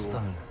horrible.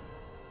 Stone.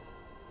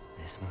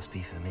 This must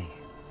be for me.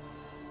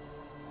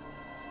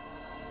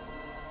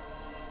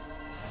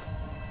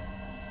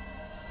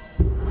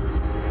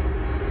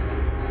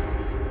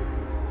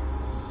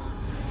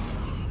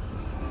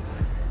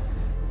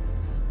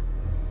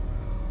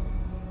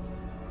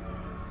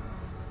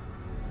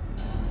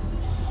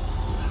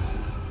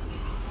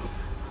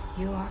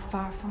 You are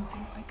far from me.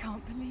 I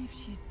can't believe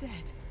she's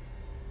dead.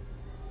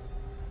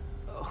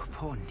 Oh,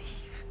 poor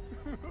Neve.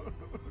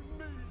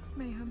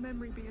 May her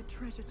memory be a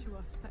treasure to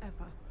us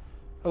forever.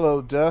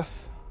 Hello, Death.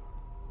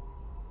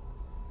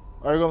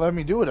 Are you gonna let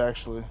me do it,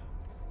 actually?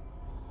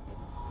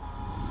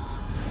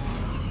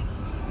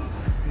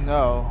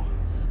 No.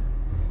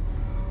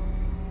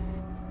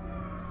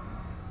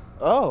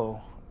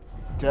 Oh.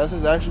 Death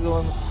is actually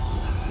going...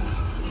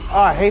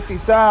 Ah, I hate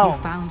these sounds!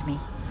 You found me,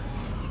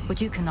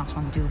 but you cannot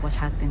undo what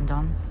has been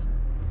done.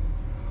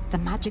 The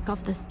magic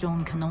of the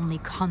stone can only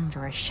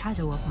conjure a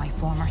shadow of my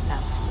former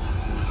self.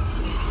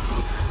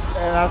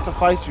 And I have to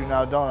fight you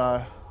now, don't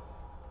I?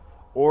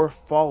 Or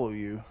follow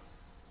you.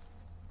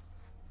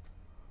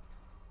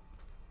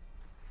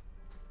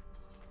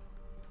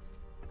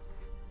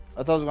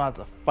 I thought I was gonna have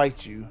to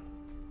fight you.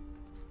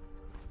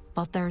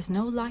 But there is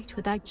no light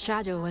without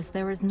shadow, as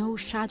there is no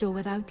shadow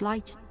without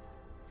light.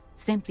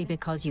 Simply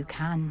because you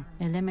can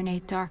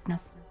eliminate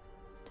darkness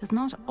does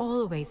not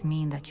always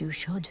mean that you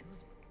should.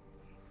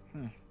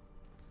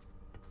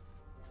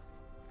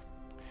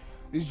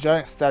 These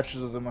giant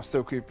statues of them are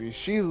so creepy.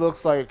 She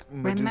looks like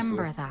Medusa.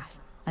 Remember that,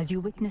 as you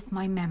witness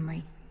my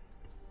memory.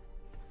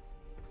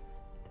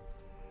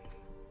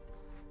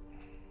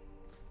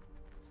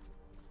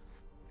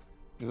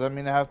 Does that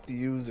mean I have to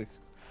use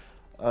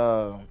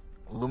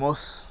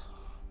Lumos?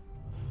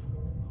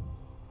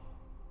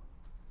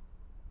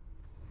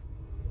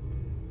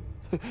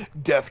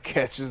 Death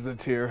catches the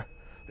tear.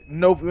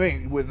 Nope, you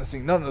ain't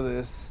witnessing none of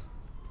this.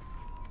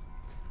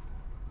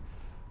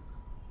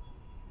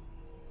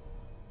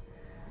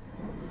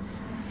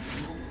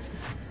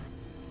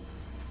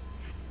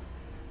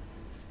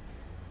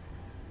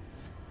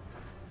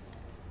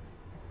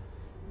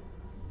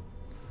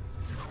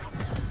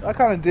 I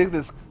kind of dig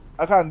this.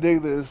 I kind of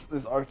dig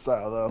this art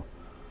style, though.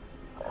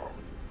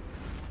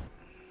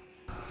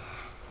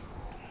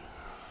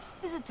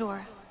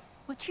 Isadora,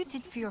 what you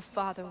did for your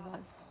father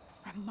was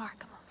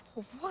remarkable.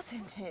 Well,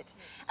 wasn't it?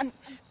 And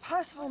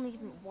Percival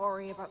needn't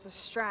worry about the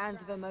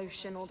strands of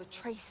emotion or the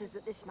traces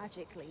that this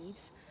magic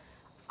leaves.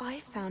 I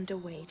found a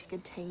way to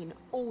contain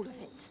all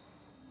of it.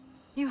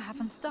 You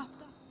haven't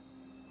stopped.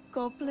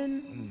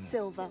 Goblin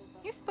Silver.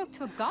 You spoke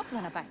to a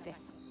goblin about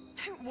this.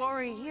 Don't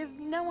worry, he has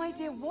no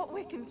idea what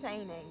we're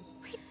containing.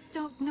 We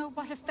don't know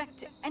what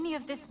effect any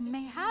of this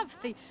may have.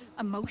 The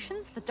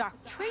emotions, the dark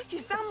traits. You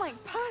sound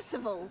like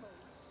Percival.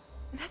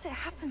 And as it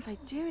happens, I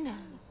do know.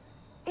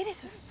 It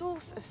is a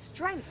source of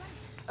strength,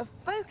 of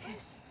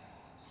focus.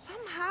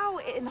 Somehow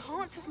it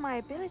enhances my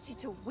ability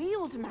to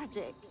wield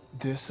magic.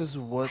 This is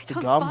what the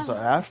goblins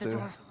are after.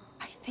 Isadora.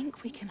 I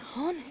think we can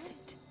harness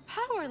it.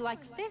 Power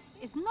like this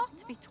is not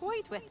to be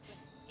toyed with.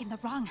 In the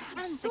wrong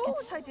hands. You saw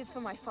what I did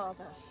for my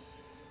father.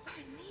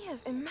 Oh,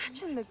 Neve,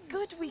 imagine the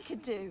good we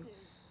could do.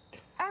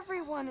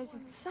 Everyone is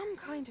in some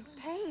kind of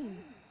pain.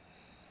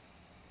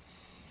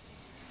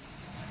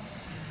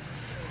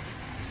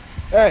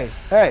 Hey,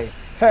 hey,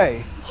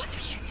 hey. What are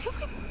you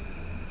doing?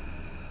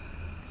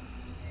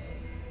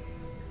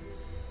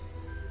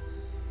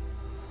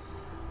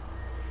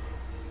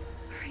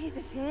 Breathe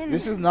it in.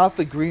 This is not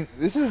the green.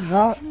 This is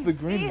not the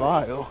green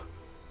vial.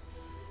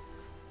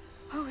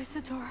 Oh,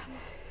 Isadora.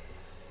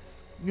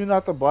 You're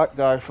not the black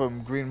guy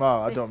from Green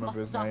Mile. I don't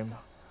remember his stop. name.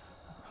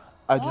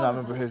 I do All not of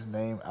remember us. his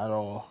name at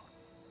all.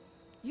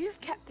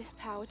 You've kept this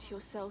power to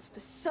yourselves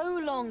for so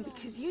long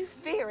because you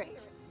fear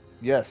it.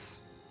 Yes,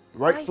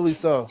 rightfully I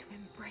choose so. to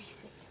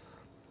embrace it.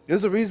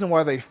 There's a reason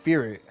why they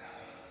fear it.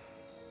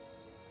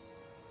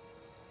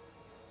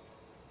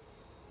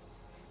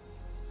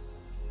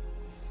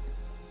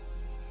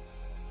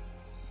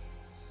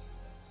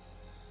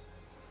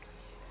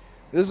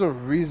 There's a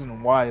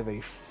reason why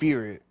they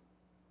fear it.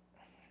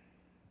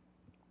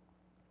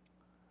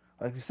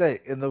 Like you say,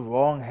 in the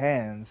wrong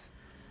hands,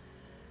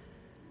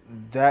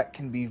 that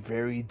can be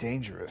very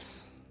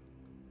dangerous.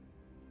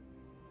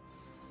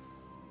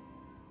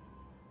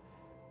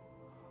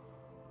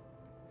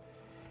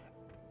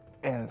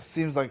 And it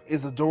seems like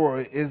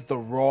Isadora is the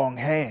wrong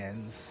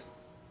hands.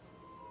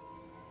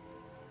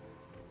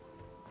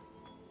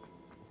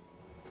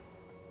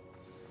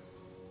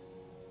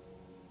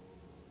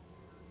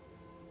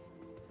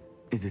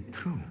 Is it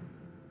true?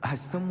 Has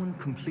someone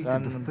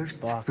completed the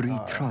first 3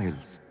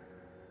 trials?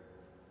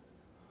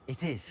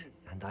 It is,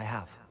 and I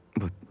have.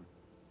 But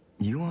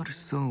You are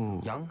so...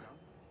 Young?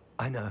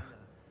 I know.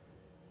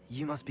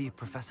 You must be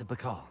Professor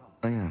Bakar.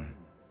 I am.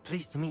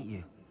 Pleased to meet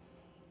you.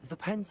 The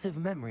pensive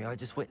memory I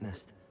just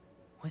witnessed.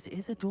 Was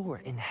Isadora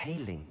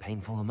inhaling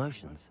painful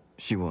emotions?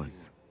 She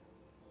was.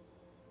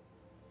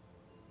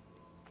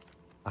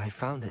 I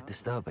found it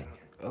disturbing.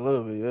 A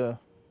little bit, yeah.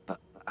 But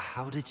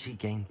how did she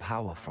gain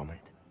power from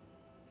it?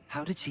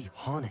 How did she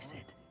harness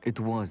it?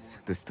 It was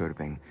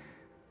disturbing.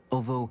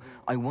 Although,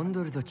 I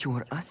wonder that you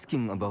are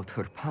asking about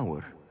her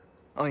power.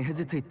 I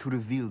hesitate to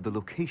reveal the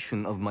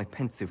location of my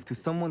pensive to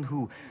someone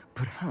who,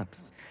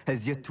 perhaps,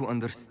 has yet to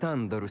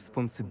understand the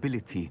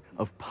responsibility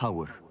of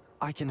power.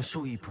 I can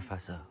assure you,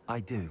 Professor,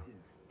 I do.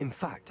 In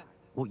fact,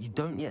 what you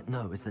don't yet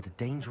know is that a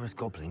dangerous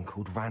goblin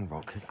called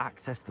Ranrock has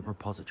accessed the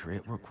repository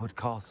at Rookwood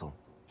Castle.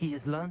 He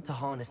has learned to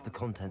harness the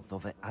contents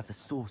of it as a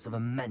source of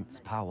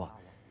immense power.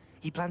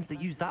 He plans to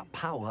use that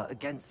power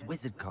against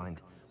wizardkind.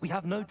 We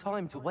have no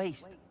time to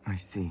waste. I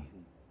see.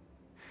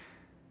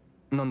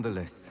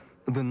 Nonetheless,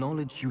 the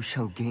knowledge you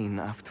shall gain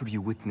after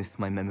you witness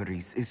my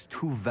memories is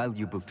too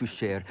valuable to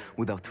share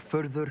without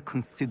further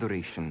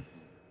consideration.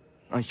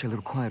 I shall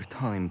require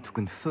time to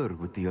confer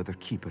with the other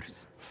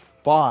keepers.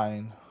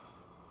 Fine.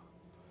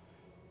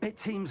 It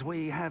seems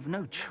we have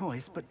no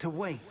choice but to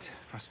wait,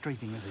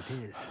 frustrating as it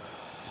is.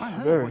 I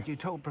heard what you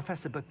told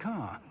Professor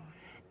Bakar.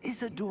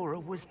 Isadora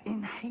was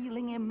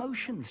inhaling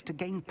emotions to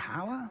gain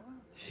power?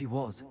 She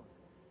was.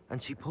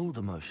 And she pulled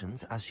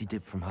emotions, as she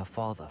did from her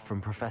father,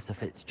 from Professor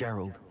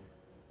Fitzgerald,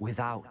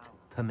 without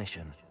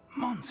permission.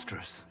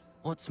 Monstrous.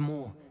 What's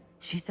more,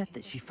 she said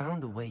that she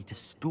found a way to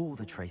store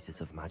the traces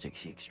of magic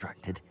she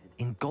extracted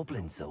in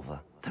goblin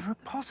silver. The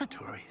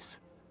repositories?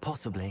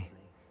 Possibly.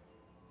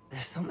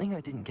 There's something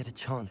I didn't get a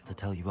chance to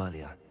tell you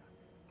earlier.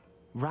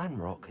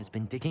 Ranrock has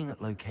been digging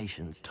at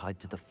locations tied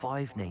to the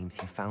 5 names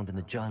he found in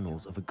the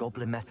journals of a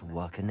goblin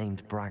metalworker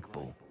named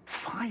Bragball.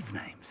 5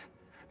 names?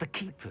 The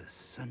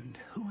Keepers, and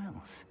who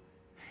else?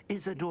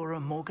 Isadora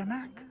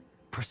Morganac?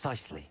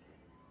 Precisely.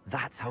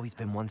 That's how he's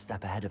been one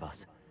step ahead of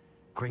us.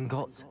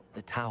 Gringotts,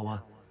 the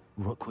Tower,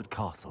 Rookwood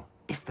Castle.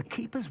 If the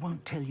Keepers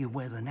won't tell you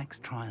where the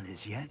next trial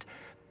is yet,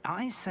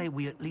 I say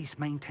we at least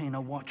maintain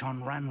a watch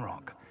on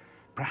Ranrock.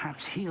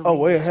 Perhaps he'll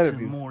lead us to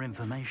more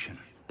information.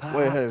 Perhaps.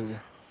 Way ahead of you.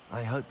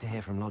 I hope to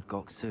hear from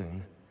Lodgok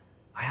soon.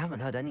 I haven't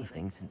heard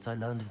anything since I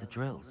learned of the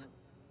drills.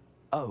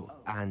 Oh,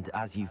 and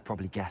as you've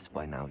probably guessed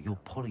by now, your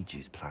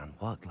Polyjuice plan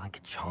worked like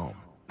a charm.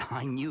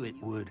 I knew it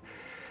would.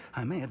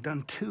 I may have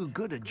done too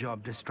good a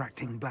job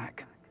distracting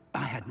Black.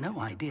 I had no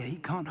idea he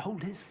can't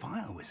hold his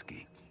fire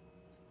whiskey.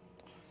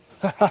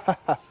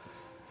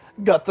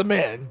 Got the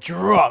man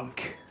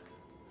drunk.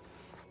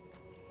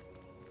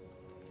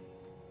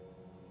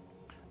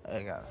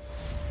 Hang on.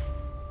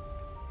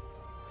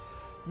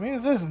 I mean,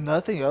 if there's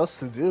nothing else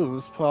to do,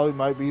 this probably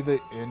might be the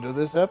end of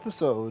this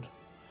episode.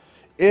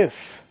 If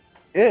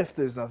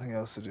there's nothing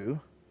else to do,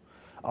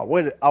 I'll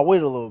wait a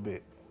little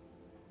bit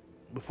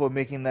before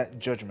making that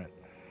judgment.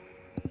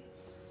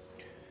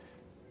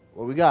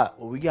 What we got?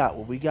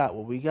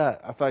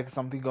 I feel like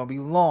something's gonna be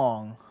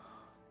long.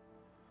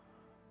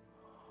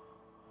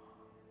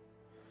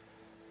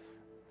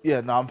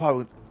 Yeah, no, I'm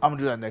gonna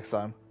do that next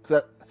time.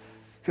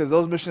 Because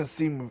those missions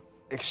seem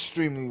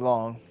extremely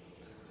long.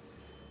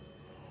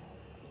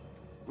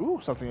 Ooh,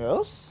 something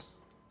else?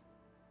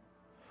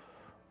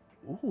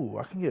 Ooh,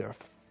 I can get a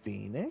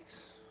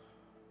Phoenix?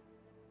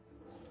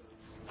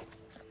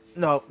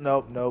 No.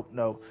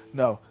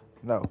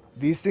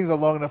 These things are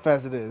long enough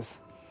as it is.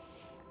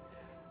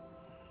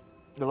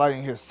 The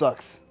lighting here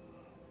sucks.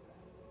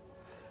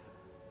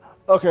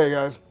 Okay,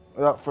 guys,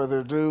 without further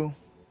ado,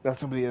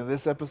 that's going to be the end of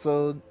this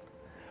episode.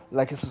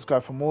 Like and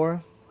subscribe for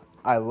more.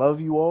 I love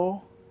you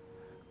all.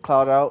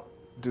 Cloud out.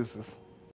 Deuces.